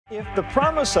If the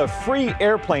promise of free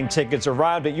airplane tickets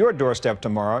arrived at your doorstep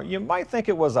tomorrow, you might think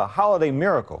it was a holiday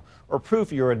miracle or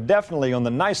proof you were definitely on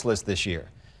the nice list this year.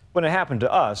 When it happened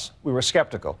to us, we were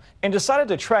skeptical and decided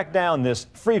to track down this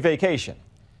free vacation.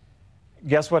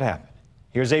 Guess what happened?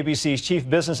 Here's ABC's chief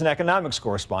business and economics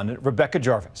correspondent, Rebecca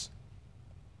Jarvis.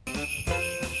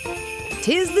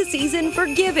 Tis the season for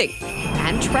giving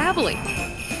and traveling.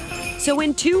 So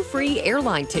when 2 free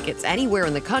airline tickets anywhere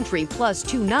in the country plus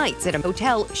 2 nights at a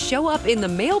hotel show up in the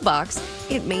mailbox,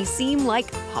 it may seem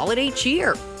like holiday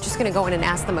cheer. Just gonna go in and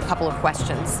ask them a couple of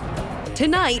questions.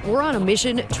 Tonight, we're on a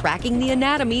mission tracking the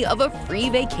anatomy of a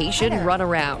free vacation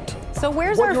runaround. So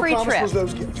where's our free trip? Was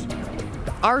those gifts?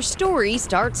 Our story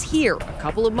starts here a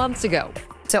couple of months ago,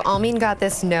 So Almin got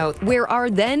this note. where our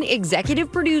then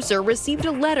executive producer received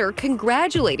a letter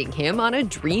congratulating him on a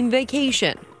dream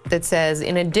vacation. That says,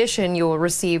 in addition, you will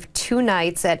receive 2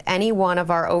 nights at any one of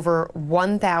our over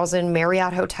 1,000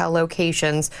 Marriott hotel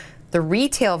locations. The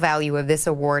retail value of this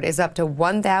award is up to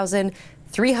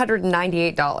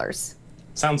 $1,398.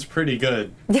 Sounds pretty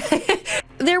good.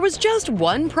 There was just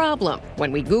one problem.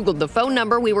 When we Googled the phone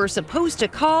number we were supposed to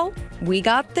call, we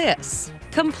got this.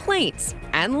 Complaints,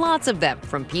 and lots of them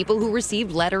from people who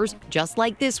received letters just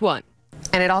like this one.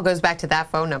 And it all goes back to that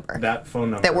phone number. That phone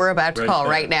number. That we're about to call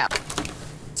there. right now.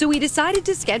 So we decided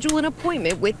to schedule an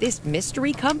appointment with this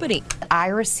mystery company. I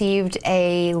received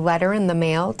a letter in the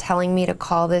mail telling me to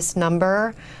call this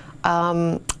number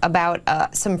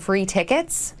about some free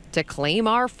tickets. To claim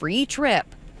our free trip.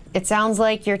 It sounds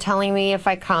like you're telling me if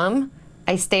I come,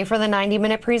 I stay for the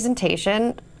 90-minute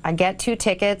presentation, I get 2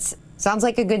 tickets. Sounds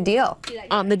like a good deal.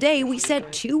 On the day, we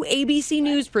sent 2 ABC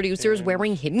News producers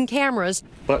wearing hidden cameras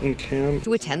Button cam.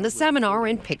 to attend the seminar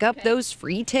and pick up those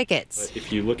free tickets.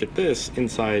 If you look at this,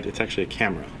 inside it's actually a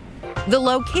camera. The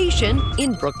location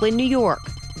in Brooklyn, New York.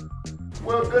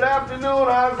 Well, good afternoon.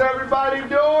 How's everybody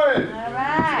doing? All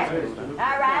right.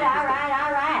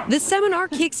 The seminar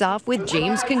kicks off with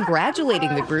James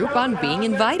congratulating the group on being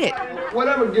invited.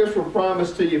 Whatever gifts were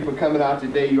promised to you for coming out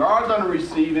today, you are going to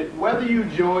receive it, whether you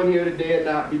join here today or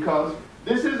not, because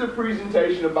this is a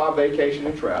presentation about vacation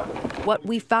and travel. What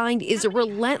we find is a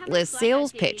relentless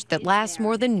sales pitch that lasts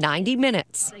more than 90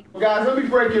 minutes. Guys, let me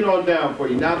break it all down for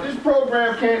you. Now, if this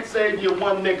program can't save you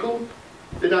 1 nickel,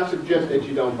 then I suggest that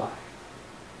you don't buy it.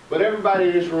 But everybody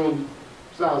in this room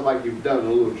sounds like you've done a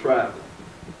little travel.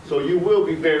 So you will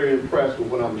be very impressed with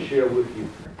what I'm going to share with you.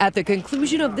 At the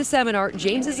conclusion of the seminar,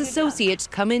 James's associates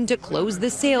come in to close the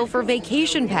sale for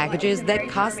vacation packages that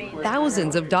cost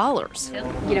thousands of dollars.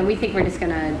 You know, we think we're just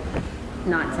gonna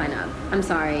not sign up. I'm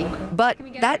sorry. But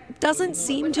that doesn't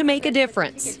seem to make a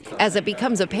difference. As it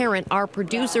becomes apparent, our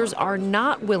producers are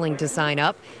not willing to sign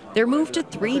up. They're moved to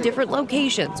 3 different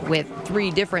locations with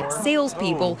 3 different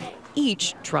salespeople,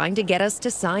 each trying to get us to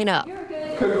sign up.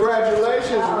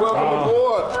 Congratulations. Welcome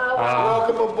aboard.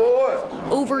 Welcome aboard.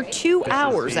 Over 2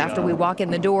 hours after we walk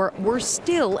in the door, we're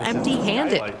still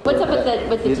empty-handed. What's up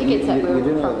with the tickets that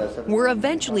we're We're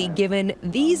eventually given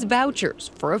these vouchers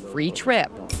for a free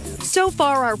trip. So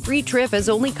far, our free trip has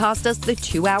only cost us the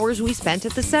 2 hours we spent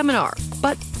at the seminar.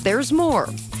 But there's more.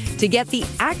 To get the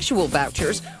actual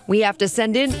vouchers, we have to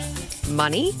send in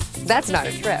money. That's not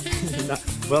a trip.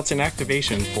 Well, it's an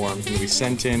activation form. We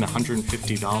sent in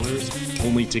 $150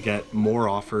 only to get more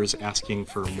offers asking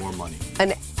for more money.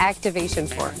 An activation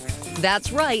form.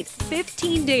 That's right.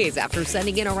 15 days after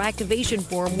sending in our activation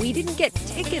form, we didn't get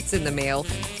tickets in the mail,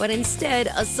 but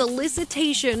instead a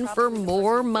solicitation for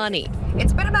more money.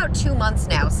 It's been about 2 months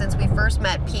now since we first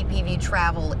met PPV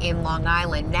Travel in Long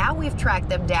Island. Now we've tracked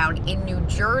them down in New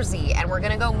Jersey, and we're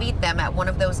going to go meet them at one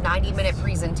of those 90-minute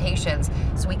presentations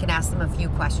so we can ask them a few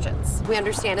questions. We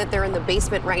understand that they're in the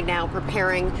basement right now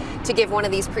preparing to give one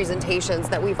of these presentations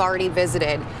that we've already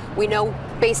visited. We know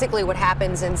basically what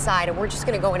happens inside, and we're just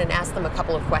going to go in and ask them a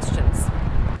couple of questions.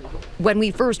 When we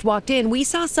first walked in, we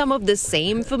saw some of the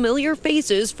same familiar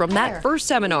faces from that first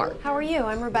seminar. How are you?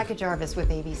 I'm Rebecca Jarvis with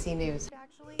ABC News.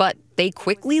 But they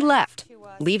quickly left,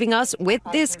 leaving us with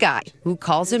this guy who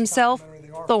calls himself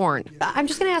Thorn. I'm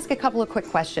just going to ask a couple of quick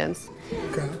questions.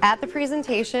 Okay. At the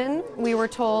presentation, we were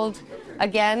told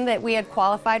again that we had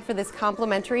qualified for this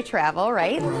complimentary travel,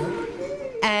 right?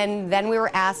 And then we were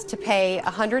asked to pay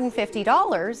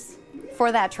 $150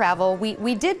 for that travel.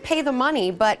 We did pay the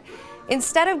money, but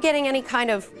instead of getting any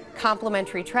kind of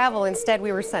complimentary travel, instead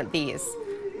we were sent these.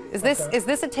 Is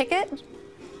this a ticket?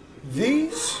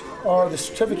 These are the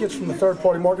certificates from the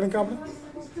third-party marketing company.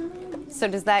 So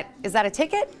is that a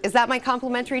ticket? Is that my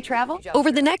complimentary travel?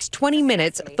 Over the next 20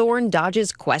 minutes, Thorn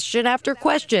dodges question after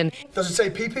question Does it say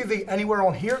PPV anywhere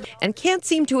on here? and can't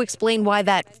seem to explain why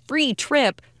that free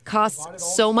trip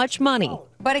costs so much money.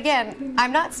 But again,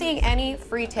 I'm not seeing any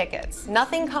free tickets.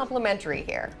 Nothing complimentary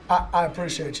here. I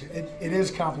appreciate you. It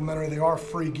is complimentary. They are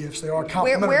free gifts. They are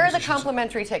complimentary. Where are the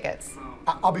complimentary tickets?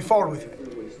 I'll be forward with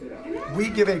you. We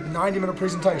give a 90-minute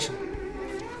presentation.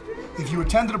 If you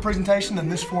attended a presentation, then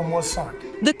this form was signed.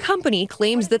 The company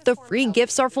claims that the free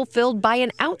gifts are fulfilled by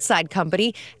an outside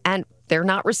company, and they're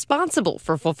not responsible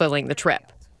for fulfilling the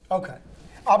trip. Okay.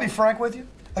 I'll be frank with you.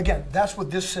 Again, that's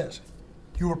what this says.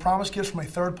 You were promised gifts from a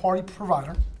third-party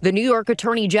provider. The New York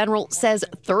Attorney General says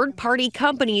third-party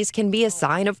companies can be a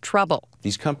sign of trouble.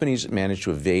 These companies manage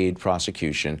to evade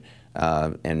prosecution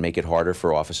and make it harder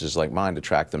for offices like mine to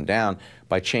track them down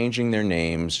by changing their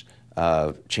names,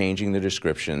 changing the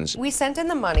descriptions. We sent in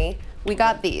the money, we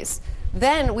got these.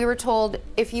 Then we were told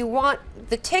if you want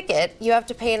the ticket, you have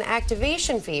to pay an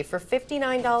activation fee for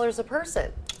 $59 a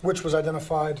person. Which was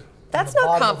identified. That's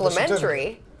not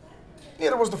complimentary.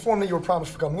 Neither was the form that you were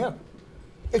promised for coming in.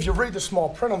 If you read the small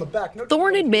print on the back.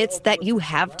 Thorne admits that you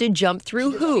have to jump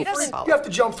through hoops. You have to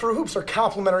jump through hoops. They're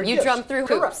complimentary You gifts. jumped through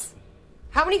Correct. hoops.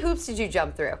 How many hoops did you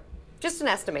jump through? Just an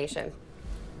estimation.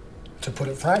 To put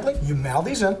it frankly, you mail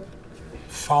these in,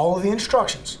 follow the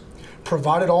instructions,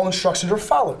 provided all instructions are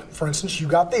followed. For instance, you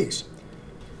got these.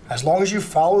 As long as you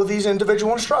follow these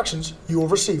individual instructions, you will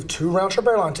receive 2 round-trip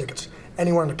airline tickets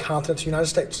anywhere in the continent of the United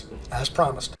States, as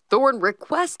promised. Thorne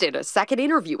requested a second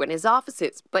interview in his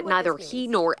offices, but neither he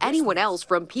nor anyone else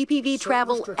from PPV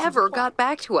Travel ever got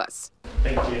back to us.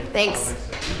 Thank you. Thanks.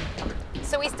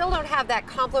 So we still don't have that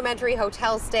complimentary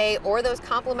hotel stay or those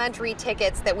complimentary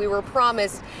tickets that we were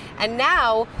promised. And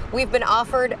now we've been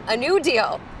offered a new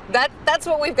deal. That's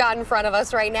what we've got in front of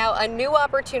us right now, a new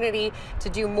opportunity to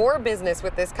do more business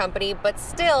with this company, but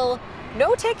still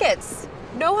no tickets,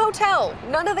 no hotel,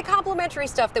 none of the complimentary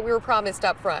stuff that we were promised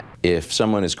up front. If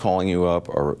someone is calling you up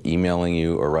or emailing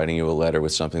you or writing you a letter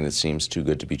with something that seems too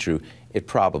good to be true, it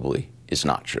probably is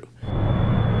not true.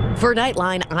 For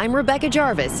Nightline, I'm Rebecca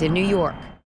Jarvis in New York.